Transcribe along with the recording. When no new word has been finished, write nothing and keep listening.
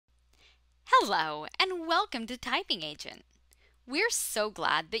Hello, and welcome to Typing Agent. We're so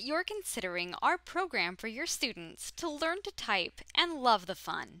glad that you're considering our program for your students to learn to type and love the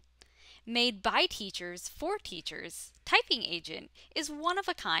fun. Made by teachers for teachers, Typing Agent is one of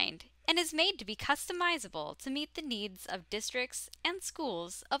a kind and is made to be customizable to meet the needs of districts and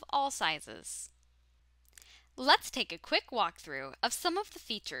schools of all sizes. Let's take a quick walkthrough of some of the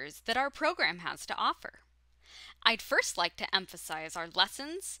features that our program has to offer. I'd first like to emphasize our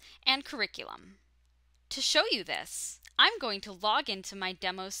lessons and curriculum. To show you this, I'm going to log into my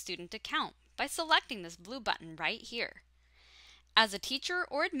demo student account by selecting this blue button right here. As a teacher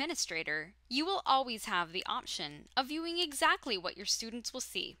or administrator, you will always have the option of viewing exactly what your students will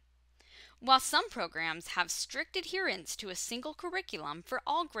see. While some programs have strict adherence to a single curriculum for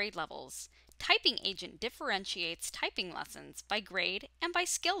all grade levels, Typing Agent differentiates typing lessons by grade and by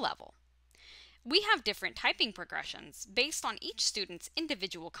skill level. We have different typing progressions based on each student's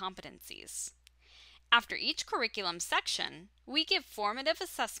individual competencies. After each curriculum section, we give formative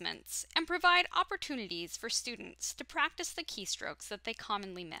assessments and provide opportunities for students to practice the keystrokes that they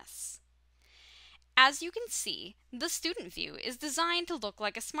commonly miss. As you can see, the student view is designed to look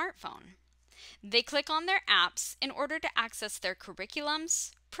like a smartphone. They click on their apps in order to access their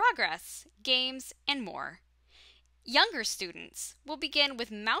curriculums, progress, games, and more. Younger students will begin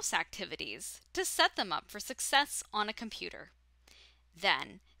with mouse activities to set them up for success on a computer.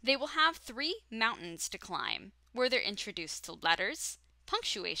 Then, they will have 3 mountains to climb, where they're introduced to letters,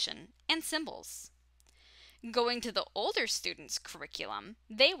 punctuation, and symbols. Going to the older students' curriculum,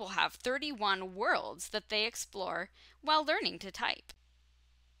 they will have 31 worlds that they explore while learning to type.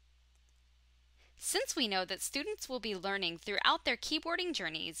 Since we know that students will be learning throughout their keyboarding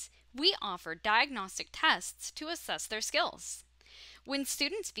journeys, we offer diagnostic tests to assess their skills. When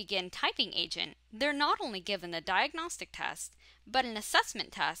students begin Typing Agent, they're not only given a diagnostic test, but an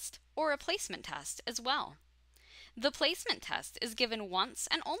assessment test or a placement test as well. The placement test is given once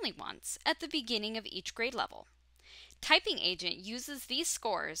and only once at the beginning of each grade level. Typing Agent uses these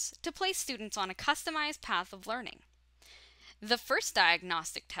scores to place students on a customized path of learning. The first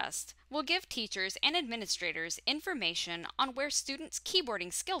diagnostic test will give teachers and administrators information on where students'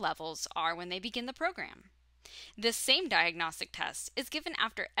 keyboarding skill levels are when they begin the program. This same diagnostic test is given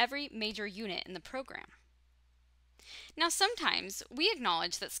after every major unit in the program. Now, sometimes we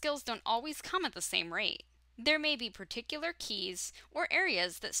acknowledge that skills don't always come at the same rate. There may be particular keys or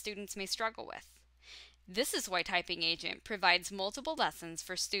areas that students may struggle with. This is why Typing Agent provides multiple lessons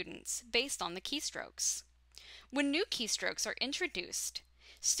for students based on the keystrokes. When new keystrokes are introduced,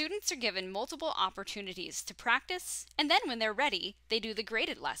 students are given multiple opportunities to practice, and then when they're ready, they do the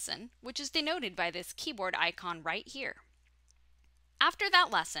graded lesson, which is denoted by this keyboard icon right here. After that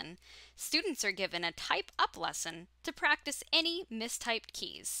lesson, students are given a Type Up lesson to practice any mistyped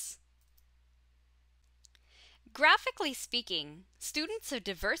keys. Graphically speaking, students of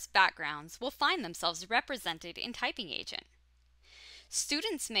diverse backgrounds will find themselves represented in Typing Agent.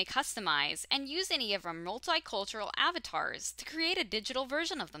 Students may customize and use any of our multicultural avatars to create a digital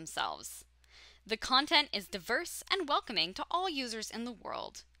version of themselves. The content is diverse and welcoming to all users in the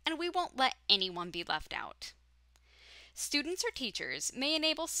world, and we won't let anyone be left out. Students or teachers may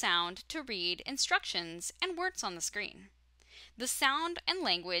enable sound to read instructions and words on the screen. The sound and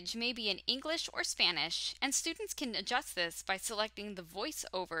language may be in English or Spanish, and students can adjust this by selecting the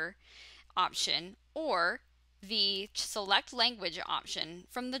voiceover option or the Select Language option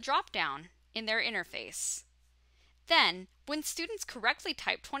from the drop-down in their interface. Then, when students correctly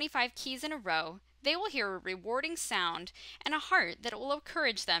type 25 keys in a row, they will hear a rewarding sound and a heart that will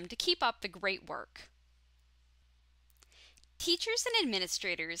encourage them to keep up the great work. Teachers and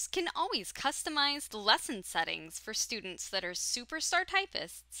administrators can always customize the lesson settings for students that are superstar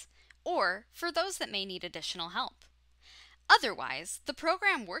typists or for those that may need additional help. Otherwise, the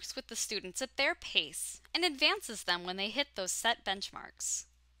program works with the students at their pace and advances them when they hit those set benchmarks.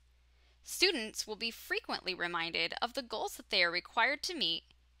 Students will be frequently reminded of the goals that they are required to meet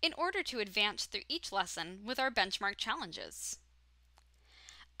in order to advance through each lesson with our benchmark challenges.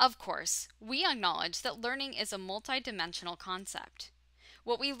 Of course, we acknowledge that learning is a multidimensional concept.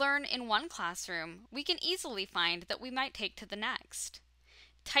 What we learn in one classroom, we can easily find that we might take to the next.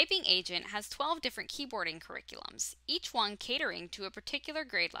 Typing Agent has 12 different keyboarding curriculums, each one catering to a particular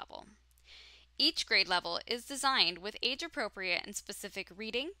grade level. Each grade level is designed with age-appropriate and specific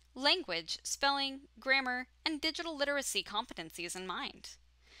reading, language, spelling, grammar, and digital literacy competencies in mind.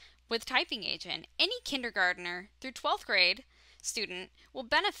 With Typing Agent, any kindergartner through 12th grade student will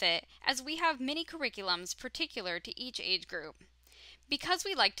benefit as we have mini curriculums particular to each age group. Because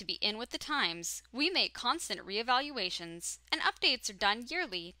we like to be in with the times, we make constant reevaluations, and updates are done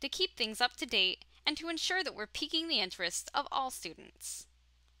yearly to keep things up to date and to ensure that we're piquing the interest of all students.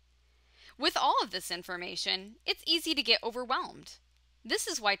 With all of this information, it's easy to get overwhelmed. This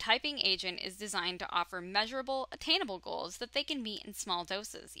is why Typing Agent is designed to offer measurable, attainable goals that they can meet in small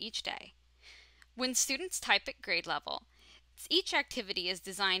doses each day. When students type at grade level, each activity is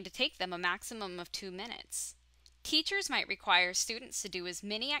designed to take them a maximum of 2 minutes. Teachers might require students to do as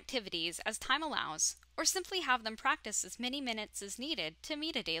many activities as time allows, or simply have them practice as many minutes as needed to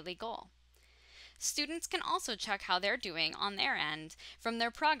meet a daily goal. Students can also check how they're doing on their end from their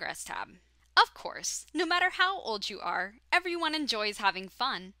Progress tab. Of course, no matter how old you are, everyone enjoys having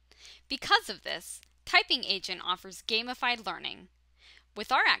fun. Because of this, Typing Agent offers gamified learning.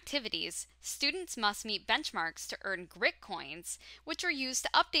 With our activities, students must meet benchmarks to earn grit coins, which are used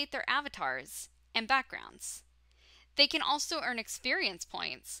to update their avatars and backgrounds. They can also earn experience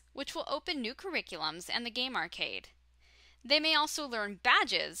points, which will open new curriculums and the game arcade. They may also learn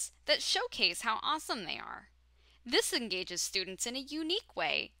badges that showcase how awesome they are. This engages students in a unique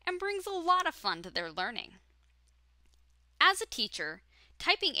way and brings a lot of fun to their learning. As a teacher,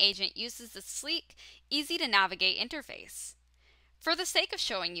 Typing Agent uses a sleek, easy-to-navigate interface. For the sake of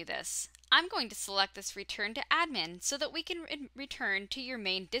showing you this, I'm going to select this Return to Admin so that we can return to your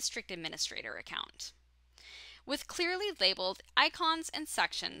main District Administrator account. With clearly labeled icons and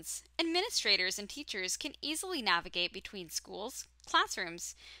sections, administrators and teachers can easily navigate between schools,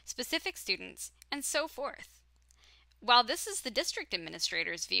 classrooms, specific students, and so forth. While this is the District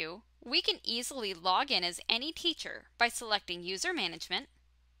Administrator's view, we can easily log in as any teacher by selecting User Management,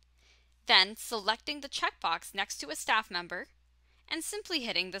 then selecting the checkbox next to a staff member, and simply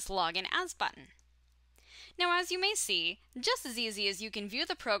hitting this Login As button. Now, as you may see, just as easy as you can view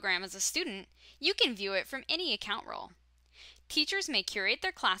the program as a student, you can view it from any account role. Teachers may curate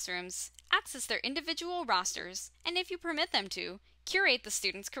their classrooms, access their individual rosters, and if you permit them to, curate the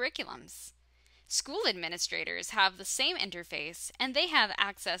students' curriculums. School administrators have the same interface, and they have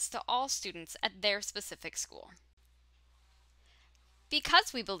access to all students at their specific school.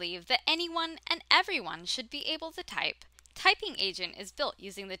 Because we believe that anyone and everyone should be able to type, Typing Agent is built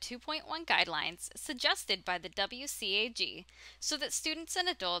using the 2.1 guidelines suggested by the WCAG so that students and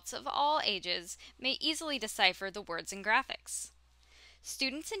adults of all ages may easily decipher the words and graphics.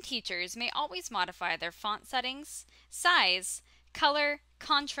 Students and teachers may always modify their font settings, size, color,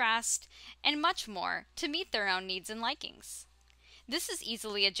 contrast, and much more to meet their own needs and likings. This is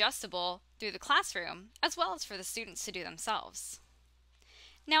easily adjustable through the classroom as well as for the students to do themselves.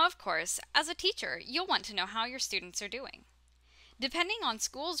 Now, of course, as a teacher, you'll want to know how your students are doing. Depending on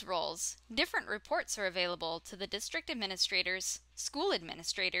schools' roles, different reports are available to the district administrators, school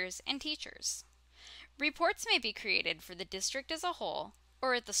administrators, and teachers. Reports may be created for the district as a whole,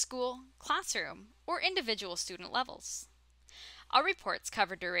 or at the school, classroom, or individual student levels. Our reports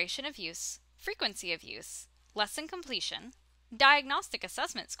cover duration of use, frequency of use, lesson completion, diagnostic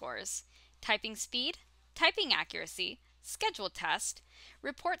assessment scores, typing speed, typing accuracy, scheduled test,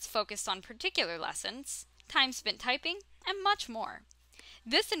 reports focused on particular lessons, time spent typing, and much more.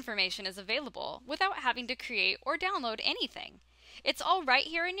 This information is available without having to create or download anything. It's all right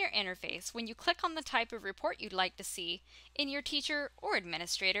here in your interface when you click on the type of report you'd like to see in your teacher or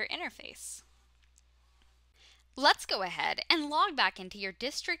administrator interface. Let's go ahead and log back into your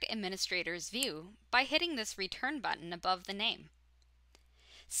district administrator's view by hitting this Return button above the name.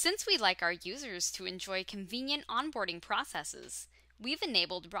 Since we like our users to enjoy convenient onboarding processes, we've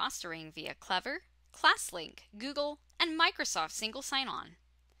enabled rostering via Clever, ClassLink, Google, and Microsoft Single Sign-On.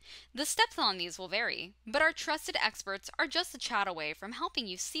 The steps on these will vary, but our trusted experts are just a chat away from helping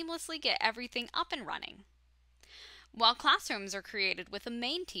you seamlessly get everything up and running. While classrooms are created with a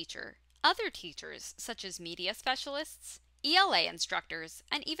main teacher, other teachers, such as media specialists, ELA instructors,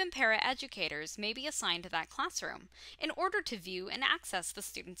 and even paraeducators may be assigned to that classroom in order to view and access the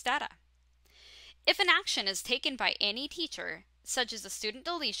student's data. If an action is taken by any teacher, such as a student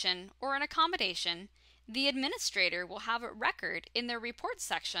deletion or an accommodation, the administrator will have a record in their report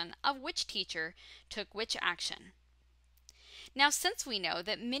section of which teacher took which action. Now, since we know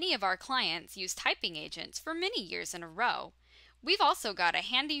that many of our clients use typing agents for many years in a row, we've also got a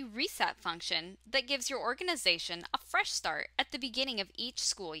handy reset function that gives your organization a fresh start at the beginning of each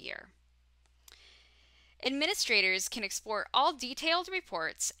school year. Administrators can export all detailed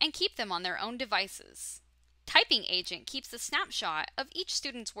reports and keep them on their own devices. Typing Agent keeps a snapshot of each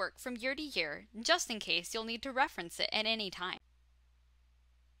student's work from year to year, just in case you'll need to reference it at any time.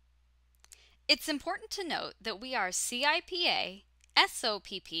 It's important to note that we are CIPA,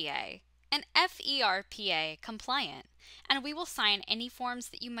 SOPPA, and FERPA compliant, and we will sign any forms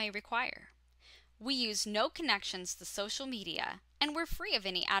that you may require. We use no connections to social media, and we're free of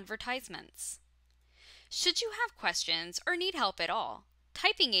any advertisements. Should you have questions or need help at all,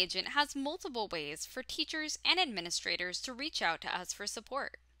 Typing Agent has multiple ways for teachers and administrators to reach out to us for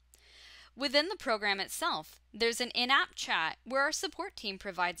support. Within the program itself, there's an in-app chat where our support team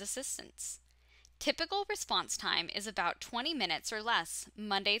provides assistance. Typical response time is about 20 minutes or less,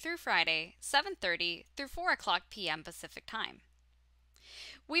 Monday through Friday, 7:30 through 4 o'clock p.m. Pacific Time.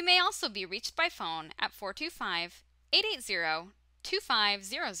 We may also be reached by phone at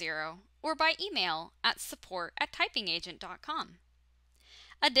 425-880-2500 or by email at support@typingagent.com.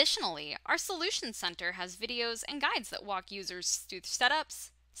 Additionally, our Solutions Center has videos and guides that walk users through setups,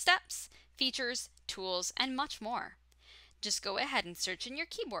 steps, features, tools, and much more. Just go ahead and search in your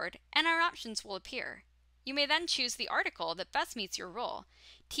keyboard and our options will appear. You may then choose the article that best meets your role,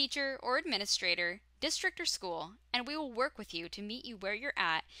 teacher or administrator, district or school, and we will work with you to meet you where you're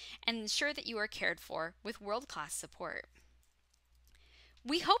at and ensure that you are cared for with world-class support.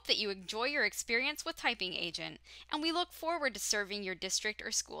 We hope that you enjoy your experience with Typing Agent, and we look forward to serving your district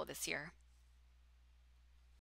or school this year.